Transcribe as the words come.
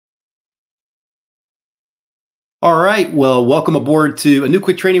All right. Well, welcome aboard to a new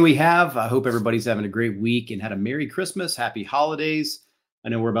quick training we have. I hope everybody's having a great week and had a Merry Christmas, Happy Holidays. I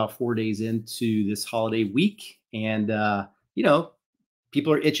know we're about 4 days into this holiday week, and you know,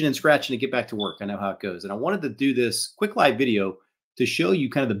 people are itching and scratching to get back to work. I know how it goes, and I wanted to do this quick live video to show you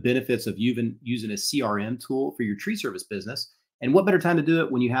kind of the benefits of using a CRM tool for your tree service business. And what better time to do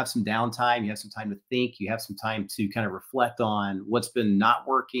it when you have some downtime, you have some time to think, you have some time to kind of reflect on what's been not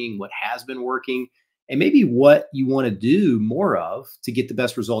working, what has been working, and maybe what you want to do more of to get the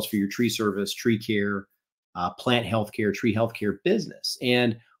best results for your tree service, tree care, plant healthcare, tree healthcare business.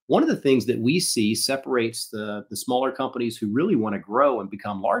 And one of the things that we see separates the smaller companies who really want to grow and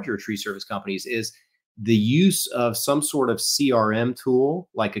become larger tree service companies is the use of some sort of CRM tool,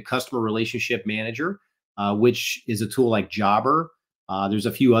 like a customer relationship manager, which is a tool like Jobber. There's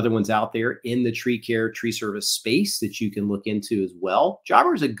a few other ones out there in the tree care, tree service space that you can look into as well.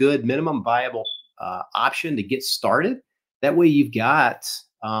 Jobber is a good minimum viable option to get started. That way you've got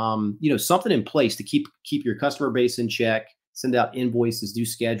something in place to keep your customer base in check, send out invoices, do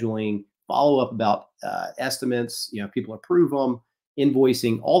scheduling, follow up about estimates, people approve them,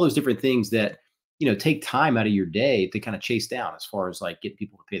 invoicing, all those different things that take time out of your day to kind of chase down, as far as like getting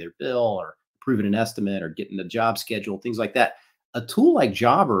people to pay their bill or approving an estimate or getting the job schedule, things like that. A tool like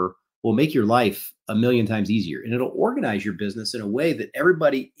Jobber will make your life a million times easier, and it'll organize your business in a way that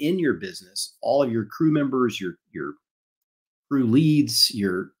everybody in your business, all of your crew members, your crew leads,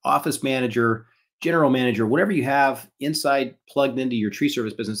 your office manager, general manager, whatever you have inside plugged into your tree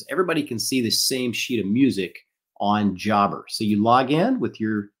service business, everybody can see the same sheet of music on Jobber. So you log in with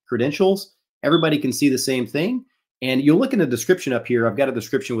your credentials, everybody can see the same thing. And you'll look in the description up here. I've got a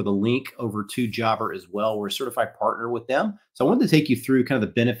description with a link over to Jobber as well. We're a certified partner with them. So I wanted to take you through kind of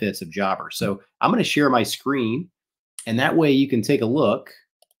the benefits of Jobber. So I'm going to share my screen, and that way you can take a look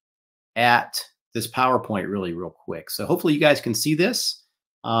at this PowerPoint really real quick. So hopefully you guys can see this.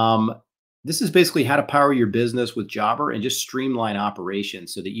 This is basically how to power your business with Jobber and just streamline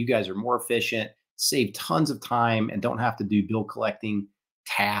operations so that you guys are more efficient, save tons of time, and don't have to do bill collecting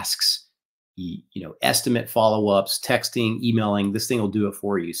tasks, estimate follow-ups, texting, emailing. This thing will do it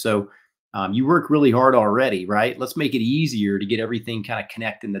for you. So you work really hard already, right? Let's make it easier to get everything kind of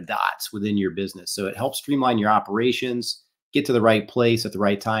connecting the dots within your business. So it helps streamline your operations, get to the right place at the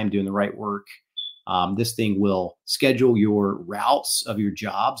right time, doing the right work. This thing will schedule your routes of your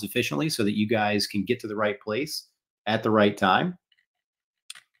jobs efficiently so that you guys can get to the right place at the right time.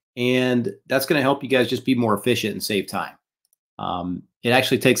 And that's going to help you guys just be more efficient and save time. It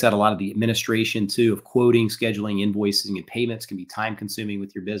actually takes out a lot of the administration too, of quoting, scheduling, invoicing, and payments can be time consuming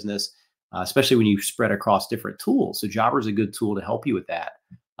with your business, especially when you spread across different tools. So Jobber is a good tool to help you with that.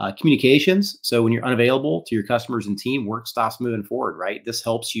 Communications. So when you're unavailable to your customers and team, work stops moving forward, right? This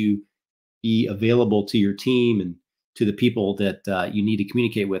helps you be available to your team and to the people that you need to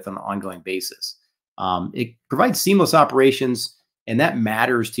communicate with on an ongoing basis. It provides seamless operations, and that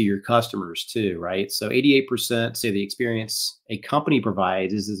matters to your customers too, right? So 88% say the experience a company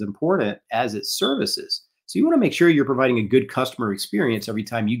provides is as important as its services. So you want to make sure you're providing a good customer experience every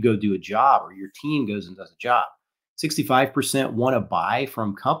time you go do a job or your team goes and does a job. 65% want to buy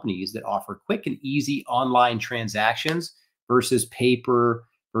from companies that offer quick and easy online transactions versus paper,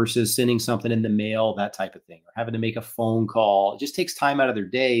 versus sending something in the mail, that type of thing, or having to make a phone call. It just takes time out of their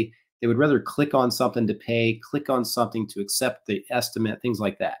day. They would rather click on something to pay, click on something to accept the estimate, things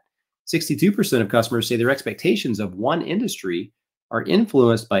like that. 62% of customers say their expectations of one industry are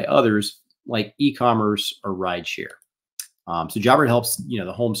influenced by others, like e-commerce or rideshare. So Jobber helps,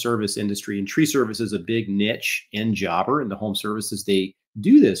 the home service industry, and tree service is a big niche in Jobber and the home services they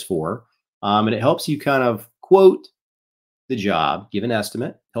do this for. And it helps you kind of quote the job, give an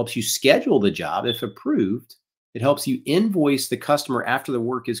estimate, helps you schedule the job if approved. It helps you invoice the customer after the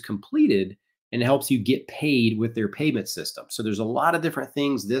work is completed, and it helps you get paid with their payment system. So there's a lot of different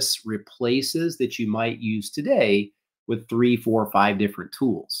things this replaces that you might use today with 3, 4, 5 different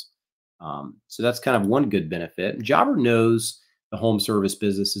tools. So that's kind of one good benefit. Jobber knows the home service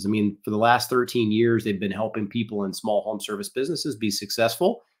businesses. I mean, for the last 13 years, they've been helping people in small home service businesses be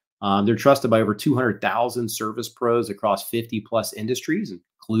successful. They're trusted by over 200,000 service pros across 50 plus industries,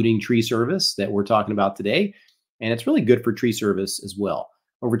 including tree service that we're talking about today. And it's really good for tree service as well.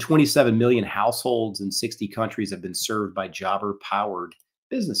 Over 27 million households in 60 countries have been served by Jobber powered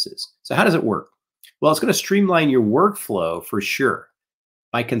businesses. So how does it work? Well, it's going to streamline your workflow for sure.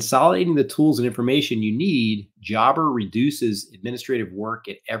 By consolidating the tools and information you need, Jobber reduces administrative work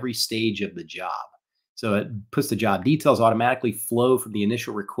at every stage of the job. So it puts the job details automatically flow from the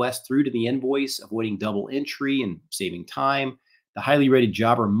initial request through to the invoice, avoiding double entry and saving time. The highly rated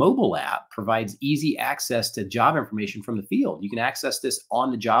Jobber mobile app provides easy access to job information from the field. You can access this on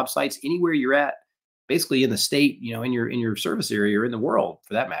the job sites anywhere you're at, basically in the state, in your service area or in the world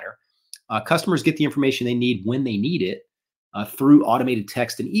for that matter. Customers get the information they need when they need it through automated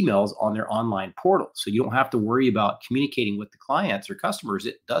text and emails on their online portal. So you don't have to worry about communicating with the clients or customers.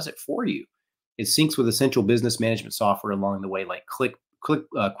 It does it for you. It syncs with essential business management software along the way, like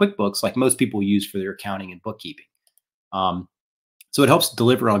QuickBooks, like most people use for their accounting and bookkeeping. So it helps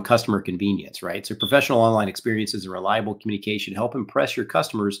deliver on customer convenience, right? So professional online experiences and reliable communication help impress your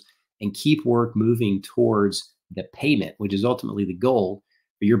customers and keep work moving towards the payment, which is ultimately the goal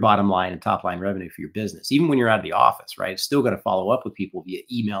for your bottom line and top line revenue for your business. Even when you're out of the office, right? It's still got to follow up with people via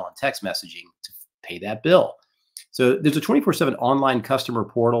email and text messaging to pay that bill. So there's a 24/7 online customer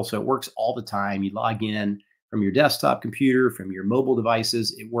portal. So it works all the time. You log in from your desktop computer, from your mobile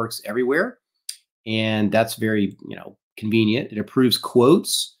devices. It works everywhere. And that's very, convenient. It approves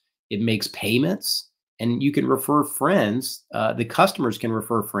quotes. It makes payments. And you can refer friends. The customers can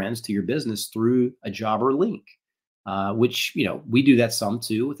refer friends to your business through a Jobber link. Which, we do that some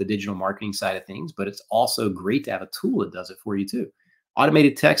too with the digital marketing side of things, but it's also great to have a tool that does it for you too.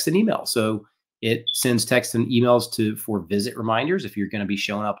 Automated text and email. So it sends text and emails for visit reminders if you're going to be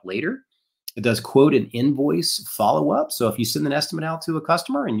showing up later. It does quote and invoice follow-up. So if you send an estimate out to a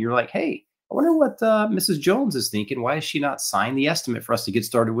customer and you're like, hey, I wonder what Mrs. Jones is thinking. Why has she not signed the estimate for us to get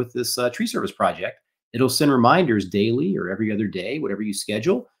started with this tree service project? It'll send reminders daily or every other day, whatever you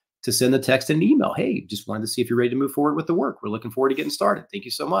schedule, to send the text and email. Hey, just wanted to see if you're ready to move forward with the work. We're looking forward to getting started. Thank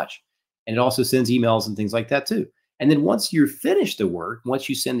you so much. And it also sends emails and things like that too. And then once you're finished the work, once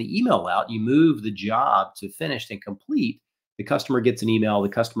you send the email out, you move the job to finished and complete. The customer gets an email, the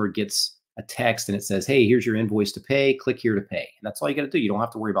customer gets a text, and it says, hey, here's your invoice to pay. Click here to pay. And that's all you got to do. You don't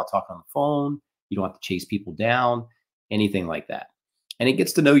have to worry about talking on the phone. You don't have to chase people down, anything like that. And it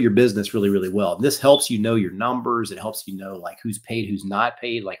gets to know your business really, really well. This helps you know your numbers. It helps you know like who's paid, who's not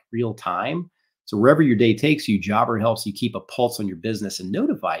paid, like real time. So wherever your day takes you, Jobber helps you keep a pulse on your business and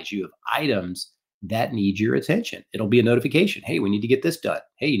notifies you of items that need your attention. It'll be a notification. Hey, we need to get this done.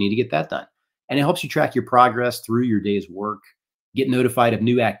 Hey, you need to get that done. And it helps you track your progress through your day's work, get notified of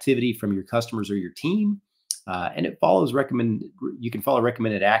new activity from your customers or your team. And it follows you can follow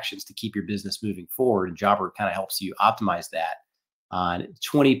recommended actions to keep your business moving forward. And Jobber kind of helps you optimize that.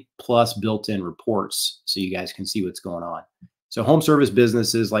 20 plus built-in reports so you guys can see what's going on. So home service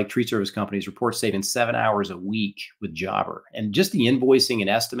businesses like tree service companies report saving 7 hours a week with Jobber. And just the invoicing and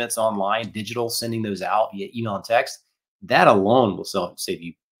estimates online, digital, sending those out via email and text, that alone will save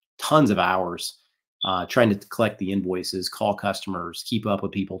you tons of hours trying to collect the invoices, call customers, keep up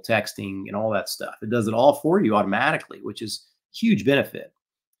with people, texting, and all that stuff. It does it all for you automatically, which is huge benefit.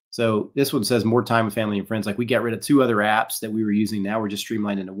 So this one says more time with family and friends. Like we got rid of 2 other apps that we were using. Now we're just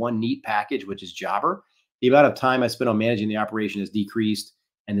streamlined into one neat package, which is Jobber. The amount of time I spent on managing the operation has decreased,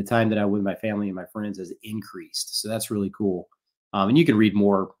 and the time that I'm with my family and my friends has increased. So that's really cool. And you can read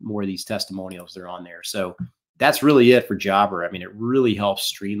more of these testimonials. They're on there. So that's really it for Jobber. I mean, it really helps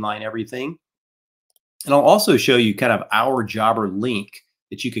streamline everything. And I'll also show you kind of our Jobber link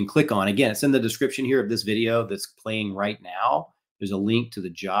that you can click on. Again, it's in the description here of this video that's playing right now. There's a link to the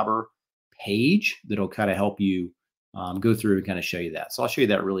Jobber page that'll kind of help you go through and kind of show you that. So I'll show you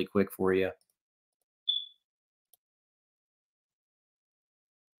that really quick for you.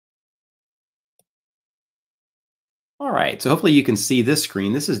 All right, so hopefully you can see this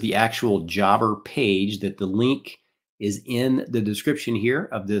screen. This is the actual Jobber page that the link is in the description here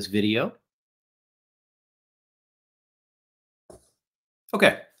of this video.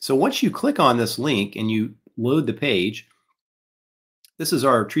 Okay, so once you click on this link and you load the page, this is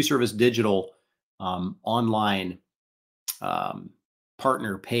our Tree Service Digital online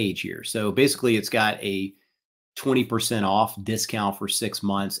partner page here. So basically it's got a 20% off discount for 6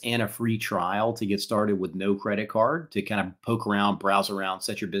 months and a free trial to get started with no credit card to kind of poke around, browse around,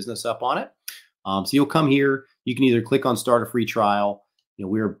 set your business up on it. So you'll come here. You can either click on start a free trial.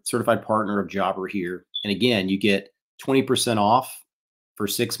 We're a certified partner of Jobber here. And again, you get 20% off for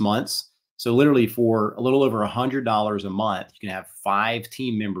 6 months. So literally for a little over $100 a month, you can have 5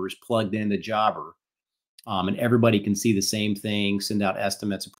 team members plugged into Jobber. And everybody can see the same thing, send out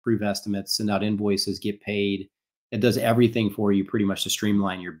estimates, approve estimates, send out invoices, get paid. It does everything for you pretty much to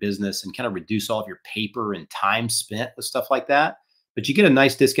streamline your business and kind of reduce all of your paper and time spent with stuff like that. But you get a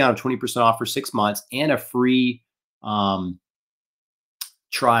nice discount of 20% off for 6 months and a free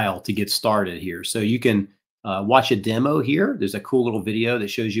trial to get started here. So you can watch a demo here. There's a cool little video that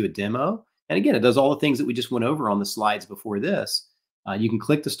shows you a demo. And again, it does all the things that we just went over on the slides before this. You can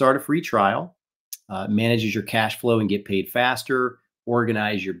click to start a free trial. manages your cash flow and get paid faster,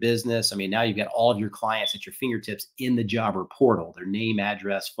 organize your business. I mean, now you've got all of your clients at your fingertips in the jobber portal, their name,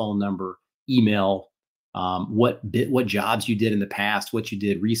 address, phone number, email, what jobs you did in the past, what you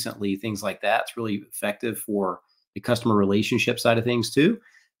did recently, things like that. It's really effective for the customer relationship side of things too.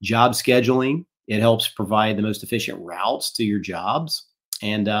 Job scheduling, it helps provide the most efficient routes to your jobs,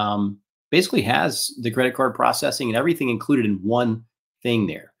 and basically has the credit card processing and everything included in one thing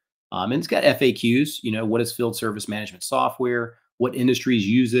there. And it's got FAQs, what is field service management software? What industries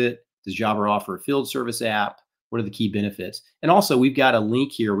use it? Does Jobber offer a field service app? What are the key benefits? And also, we've got a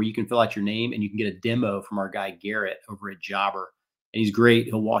link here where you can fill out your name and you can get a demo from our guy, Garrett, over at Jobber. And he's great.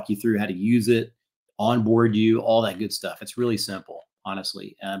 He'll walk you through how to use it, onboard you, all that good stuff. It's really simple,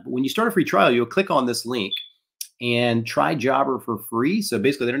 honestly. But when you start a free trial, you'll click on this link and try Jobber for free. So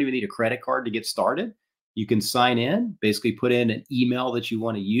basically, they don't even need a credit card to get started. You can sign in, basically put in an email that you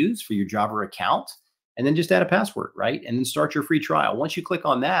want to use for your Jobber account, and then just add a password, right? And then start your free trial. Once you click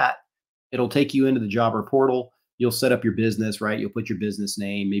on that, it'll take you into the Jobber portal. You'll set up your business, right? You'll put your business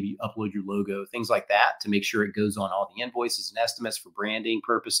name, maybe you upload your logo, things like that to make sure it goes on all the invoices and estimates for branding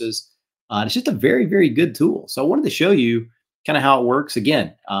purposes. It's just a very, very good tool. So I wanted to show you kind of how it works.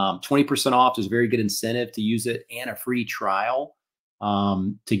 Again, 20% off is a very good incentive to use it, and a free trial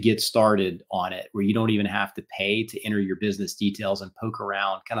to get started on it, where you don't even have to pay to enter your business details and poke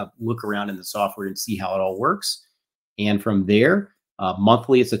around, kind of look around in the software and see how it all works. And from there,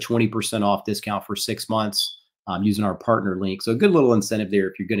 monthly, it's a 20% off discount for 6 months using our partner link. So a good little incentive there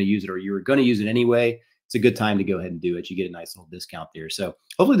if you're going to use it, or you were going to use it anyway. It's a good time to go ahead and do it. You get a nice little discount there. So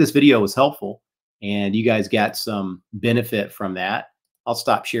hopefully this video was helpful and you guys got some benefit from that. I'll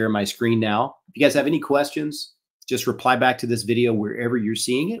stop sharing my screen now. If you guys have any questions, just reply back to this video wherever you're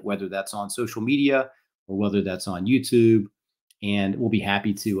seeing it, whether that's on social media or whether that's on YouTube, and we'll be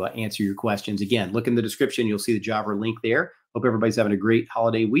happy to answer your questions. Again, look in the description. You'll see the Jobber link there. Hope everybody's having a great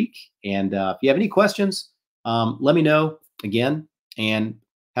holiday week. And if you have any questions, let me know again, and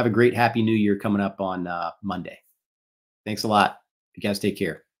have a great Happy New Year coming up on Monday. Thanks a lot. You guys take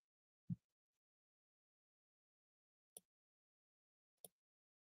care.